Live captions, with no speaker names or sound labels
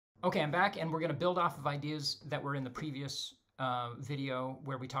Okay, I'm back, and we're going to build off of ideas that were in the previous video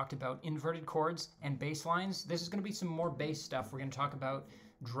where we talked about inverted chords and bass lines. This is going to be some more bass stuff. We're going to talk about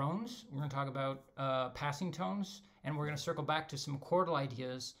drones, we're going to talk about passing tones, and we're going to circle back to some chordal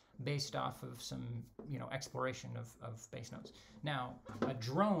ideas based off of some, exploration of bass notes. Now, a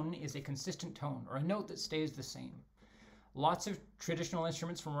drone is a consistent tone, or a note that stays the same. Lots of traditional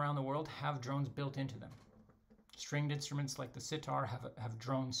instruments from around the world have drones built into them. Stringed instruments like the sitar have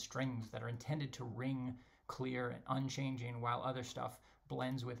drone strings that are intended to ring clear and unchanging, while other stuff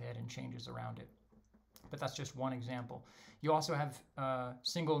blends with it and changes around it. But that's just one example. You also have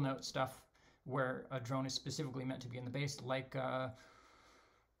single note stuff where a drone is specifically meant to be in the bass, like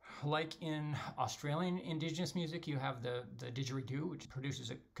in Australian indigenous music, you have the didgeridoo, which produces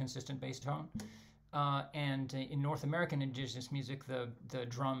a consistent bass tone. And in North American indigenous music, the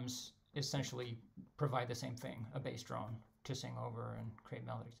drums essentially provide the same thing, a bass drone to sing over and create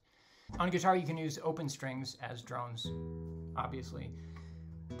melodies. On guitar, you can use open strings as drones, obviously,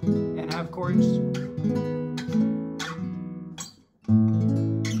 and have chords.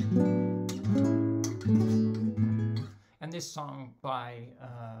 And this song by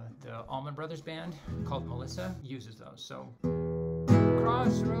the Allman Brothers Band called Melissa uses those. So,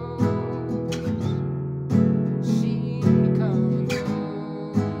 crossroads, see me come and go.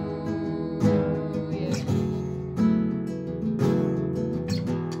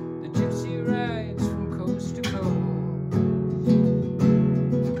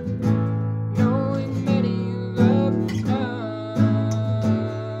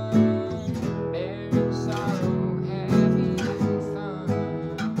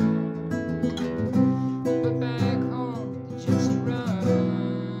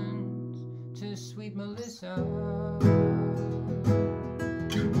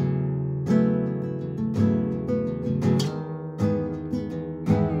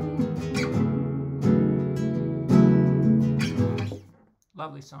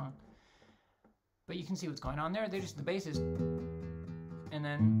 Lovely song, but you can see what's going on there. They're just the basses, and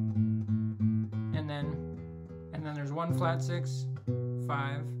then there's 1 flat 6,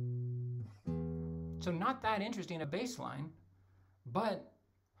 5. So not that interesting a bass line, but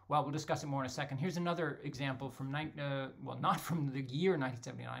well, we'll discuss it more in a second. Here's another example from well, not from the year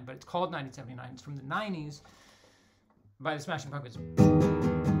 1979, but it's called 1979. It's from the 90s by the Smashing Pumpkins.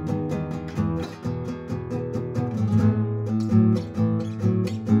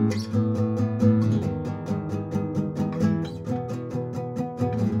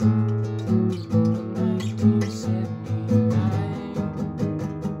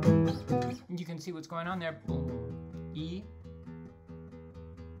 See what's going on there. Boom. E,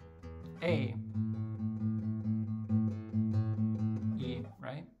 A, E,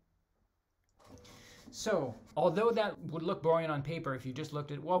 right? So, although that would look boring on paper if you just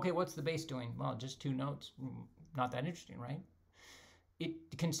looked at, well, okay, what's the bass doing? Well, just 2 notes. Not that interesting, right?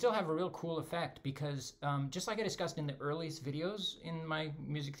 It can still have a real cool effect because just like I discussed in the earliest videos in my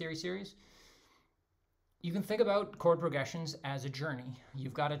music theory series, you can think about chord progressions as a journey.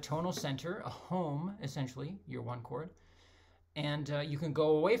 You've got a tonal center, a home, essentially, your 1 chord, and you can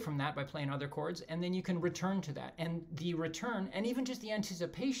go away from that by playing other chords, and then you can return to that. And the return, and even just the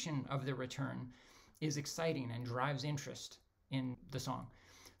anticipation of the return, is exciting and drives interest in the song.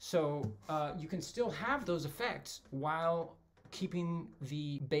 So you can still have those effects while keeping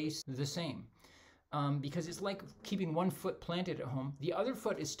the bass the same. Because it's like keeping 1 foot planted at home. The other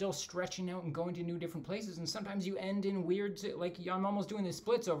foot is still stretching out and going to new different places, and sometimes you end in weird, like I'm almost doing the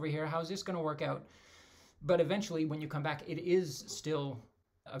splits over here, how's this going to work out? But eventually, when you come back, it is still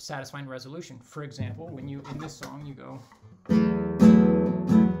a satisfying resolution. For example, when you, in this song, you go,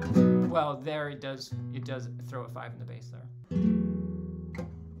 well, there it does throw a 5 in the bass there.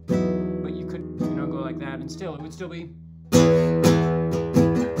 But you could, go like that, and still, it would still be,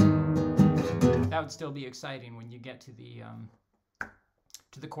 that would still be exciting when you get to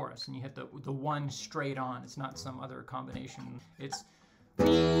the chorus and you hit the 1 straight on. It's not some other combination. It's we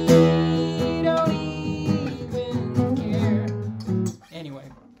don't even care. Anyway,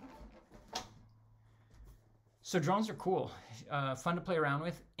 so drones are cool, fun to play around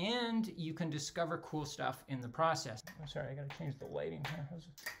with, and you can discover cool stuff in the process. I'm sorry, I gotta change the lighting here.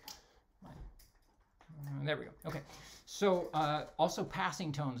 There we go. Okay. So also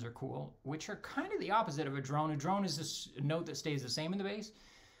passing tones are cool, which are kind of the opposite of a drone. A drone is this note that stays the same in the bass.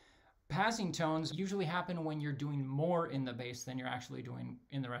 Passing tones usually happen when you're doing more in the bass than you're actually doing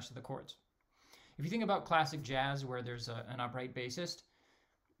in the rest of the chords. If you think about classic jazz where there's an upright bassist,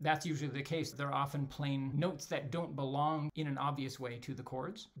 that's usually the case. They're often playing notes that don't belong in an obvious way to the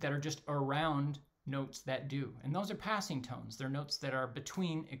chords, that are just around notes that do. And those are passing tones. They're notes that are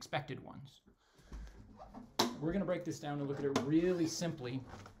between expected ones. We're going to break this down and look at it really simply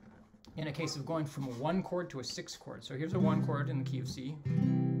in a case of going from a 1 chord to a 6 chord. So here's a 1 chord in the key of C,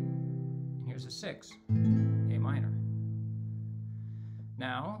 and here's a 6, A minor.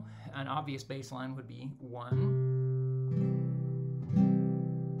 Now, an obvious bass line would be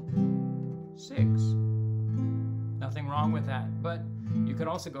 1, 6. Nothing wrong with that, but you could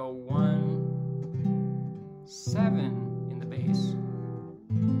also go 1, 7 in the bass,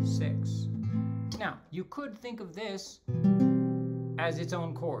 6. Now, you could think of this as its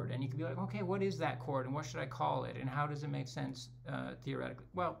own chord, and you could be like, okay, what is that chord, and what should I call it, and how does it make sense theoretically?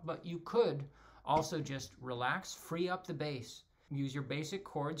 Well, but you could also just relax, free up the bass, use your basic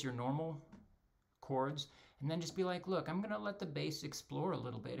chords, your normal chords, and then just be like, look, I'm going to let the bass explore a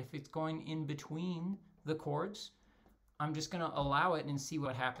little bit. If it's going in between the chords, I'm just going to allow it and see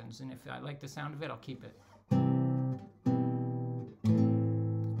what happens, and if I like the sound of it, I'll keep it.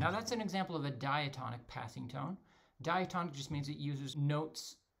 Now that's an example of a diatonic passing tone. Diatonic just means it uses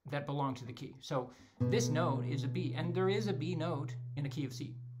notes that belong to the key. So this note is a B, and there is a B note in a key of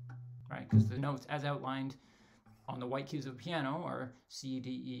C, right? Because the notes as outlined on the white keys of the piano are C,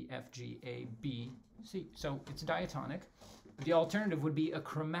 D, E, F, G, A, B, C. So it's diatonic. The alternative would be a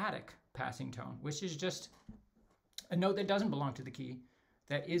chromatic passing tone, which is just a note that doesn't belong to the key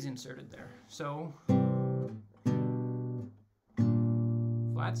that is inserted there. So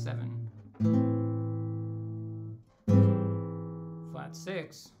flat 7, flat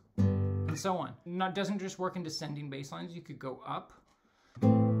 6, and so on. Now, it doesn't just work in descending bass lines. You could go up.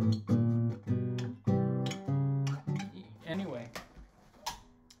 Anyway,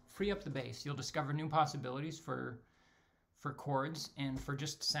 free up the bass. You'll discover new possibilities for chords and for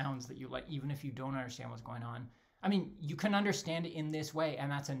just sounds that you like, even if you don't understand what's going on. I mean, you can understand it in this way,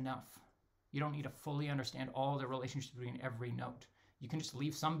 and that's enough. You don't need to fully understand all the relationships between every note. You can just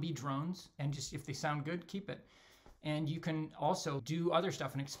leave some B drones, and just if they sound good, keep it. And you can also do other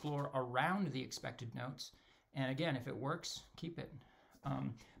stuff and explore around the expected notes. And again, if it works, keep it.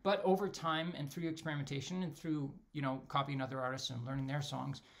 But over time and through experimentation and through, copying other artists and learning their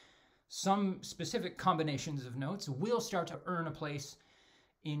songs, some specific combinations of notes will start to earn a place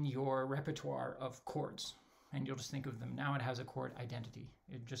in your repertoire of chords. And you'll just think of them. Now it has a chord identity,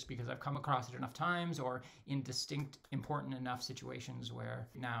 just because I've come across it enough times or in distinct, important enough situations where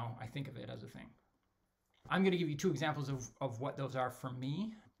now I think of it as a thing. I'm going to give you 2 examples of what those are for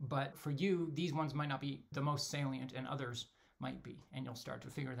me, but for you, these ones might not be the most salient and others might be. And you'll start to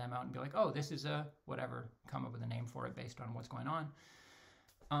figure them out and be like, oh, this is a whatever, come up with a name for it based on what's going on.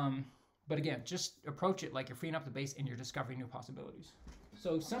 But again, just approach it like you're freeing up the bass and you're discovering new possibilities.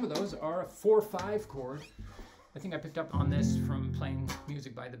 So some of those are a 4/5 chord. I think I picked up on this from playing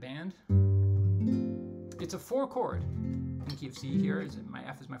music by the band. It's a 4 chord. In the key of C here, my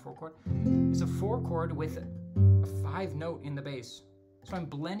F is my 4 chord. It's a 4 chord with a 5 note in the bass. So I'm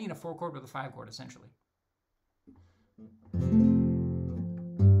blending a 4 chord with a 5 chord essentially.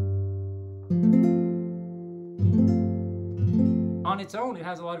 On its own, it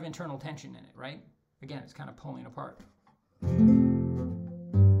has a lot of internal tension in it, right? Again, it's kind of pulling apart.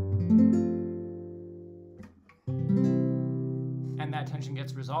 And that tension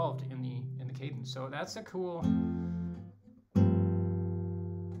gets resolved in the cadence. So that's a cool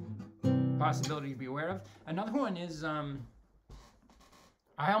possibility to be aware of. Another one is, I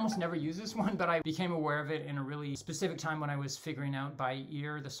almost never use this one, but I became aware of it in a really specific time when I was figuring out by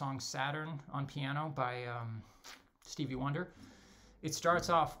ear the song Saturn on piano by Stevie Wonder. It starts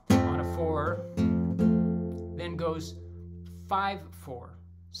off on a 4, then goes 5/4.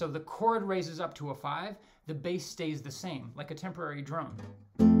 So the chord raises up to a 5, the bass stays the same, like a temporary drum.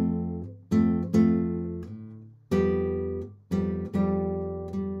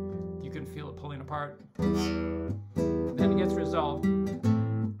 You can feel it pulling apart. Then it gets resolved.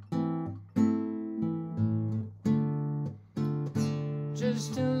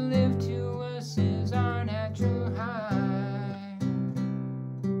 Just to live to us is our natural high.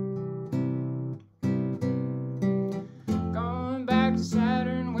 Going back to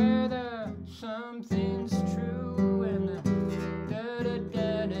Saturn where the something's true and the da da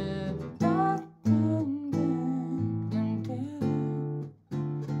da da da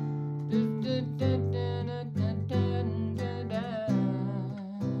da da.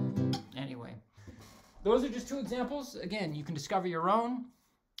 Anyway, those are just 2 examples. Again, you can discover your own.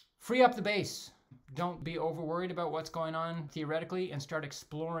 Free up the bass. Don't be over worried about what's going on theoretically and start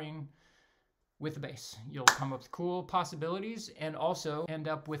exploring with the bass. You'll come up with cool possibilities and also end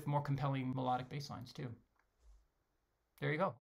up with more compelling melodic bass lines too. There you go.